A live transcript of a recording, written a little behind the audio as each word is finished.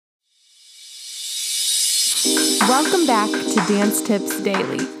Welcome back to Dance Tips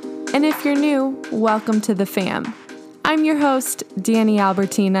Daily. And if you're new, welcome to the fam. I'm your host, Danny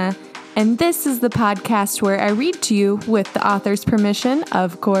Albertina, and this is the podcast where I read to you, with the author's permission,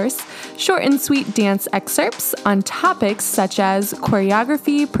 of course, short and sweet dance excerpts on topics such as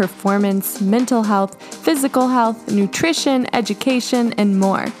choreography, performance, mental health, physical health, nutrition, education, and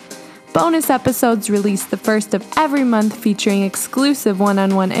more. Bonus episodes released the first of every month featuring exclusive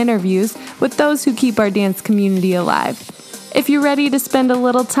one-on-one interviews with those who keep our dance community alive. If you're ready to spend a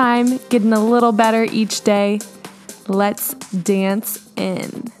little time getting a little better each day, let's dance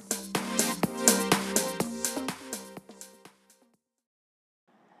in.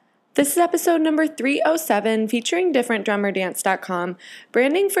 This is episode number 307 featuring differentdrummerdance.com,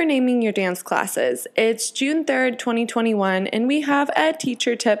 branding for naming your dance classes. It's June 3rd, 2021, and we have a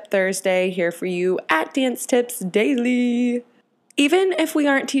Teacher Tip Thursday here for you at Dance Tips Daily. Even if we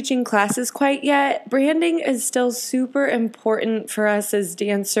aren't teaching classes quite yet, branding is still super important for us as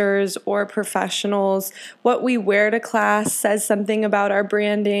dancers or professionals. What we wear to class says something about our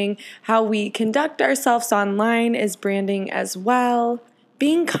branding. How we conduct ourselves online is branding as well.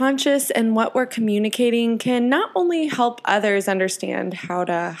 Being conscious in what we're communicating can not only help others understand how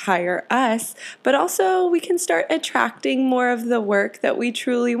to hire us, but also we can start attracting more of the work that we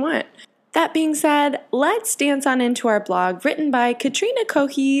truly want. That being said, let's dance on into our blog written by Katrina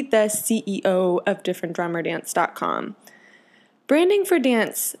Cohe, the CEO of differentdrummerdance.com. Branding for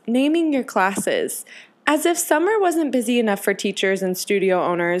dance, naming your classes. As if summer wasn't busy enough for teachers and studio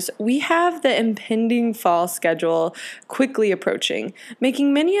owners, we have the impending fall schedule quickly approaching,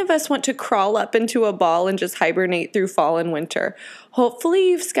 making many of us want to crawl up into a ball and just hibernate through fall and winter. Hopefully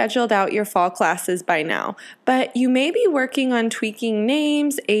you've scheduled out your fall classes by now, but you may be working on tweaking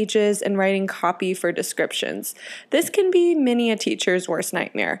names, ages, and writing copy for descriptions. This can be many a teacher's worst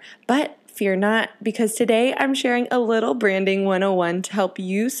nightmare, but fear not, because today I'm sharing a little branding 101 to help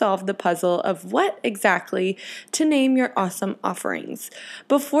you solve the puzzle of what exactly to name your awesome offerings.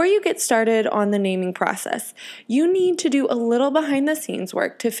 Before you get started on the naming process, you need to do a little behind the scenes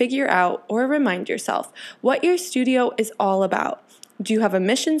work to figure out or remind yourself what your studio is all about. Do you have a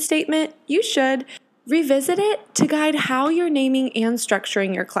mission statement? You should. Revisit it to guide how you're naming and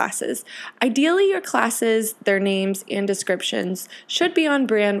structuring your classes. Ideally, your classes, their names, and descriptions should be on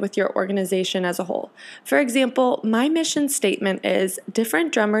brand with your organization as a whole. For example, my mission statement is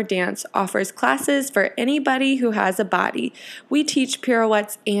Different Drummer Dance offers classes for anybody who has a body. We teach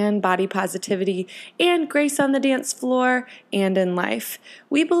pirouettes and body positivity and grace on the dance floor and in life.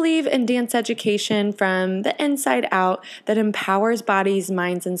 We believe in dance education from the inside out that empowers bodies,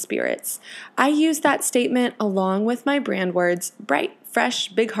 minds, and spirits. I use that statement along with my brand words, bright, fresh,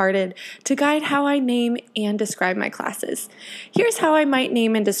 big-hearted, to guide how I name and describe my classes. Here's how I might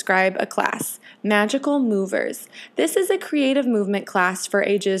name and describe a class. Magical Movers. This is a creative movement class for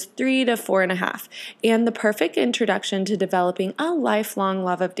ages 3 to 4.5, and the perfect introduction to developing a lifelong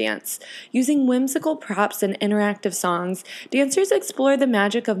love of dance. Using whimsical props and interactive songs, dancers explore the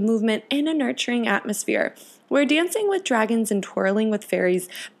magic of movement in a nurturing atmosphere, where dancing with dragons and twirling with fairies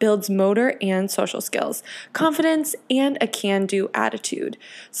builds motor and social skills, confidence, and a can-do attitude.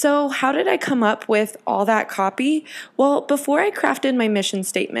 So how did I come up with all that copy? Well, before I crafted my mission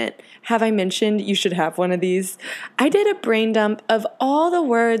statement, have I mentioned you should have one of these? I did a brain dump of all the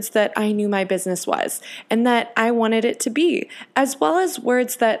words that I knew my business was and that I wanted it to be, as well as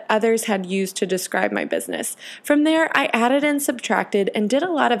words that others had used to describe my business. From there, I added and subtracted and did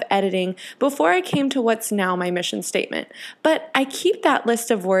a lot of editing before I came to what's now my mission statement. But I keep that list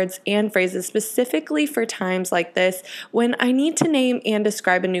of words and phrases specifically for times like this when I need to name and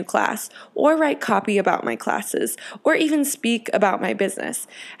describe a new class, or write copy about my classes, or even speak about my business.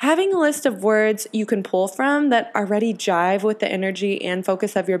 Having a list of words you can pull from that already jive with the energy and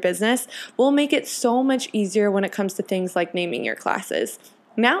focus of your business will make it so much easier when it comes to things like naming your classes.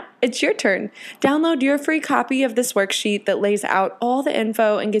 Now, it's your turn. Download your free copy of this worksheet that lays out all the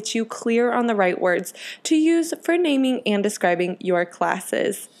info and gets you clear on the right words to use for naming and describing your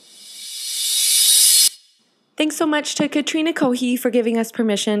classes. Thanks so much to Katrina Cohe for giving us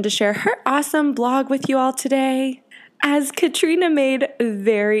permission to share her awesome blog with you all today. As Katrina made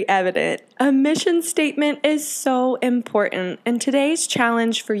very evident, a mission statement is so important, and today's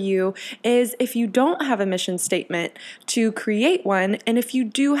challenge for you is, if you don't have a mission statement, to create one, and if you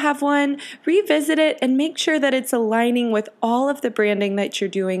do have one, revisit it and make sure that it's aligning with all of the branding that you're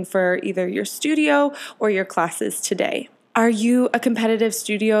doing for either your studio or your classes today. Are you a competitive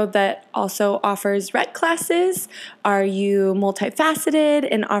studio that also offers rec classes? Are you multifaceted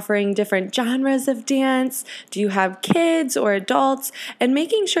and offering different genres of dance? Do you have kids or adults? And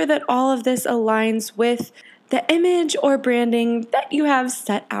making sure that all of this aligns with the image or branding that you have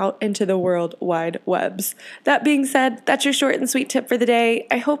set out into the world wide webs. That being said, that's your short and sweet tip for the day.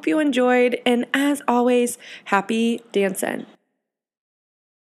 I hope you enjoyed, and as always, happy dancing.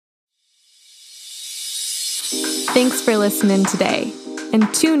 Thanks for listening today,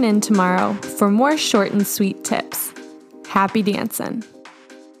 and tune in tomorrow for more short and sweet tips. Happy dancing.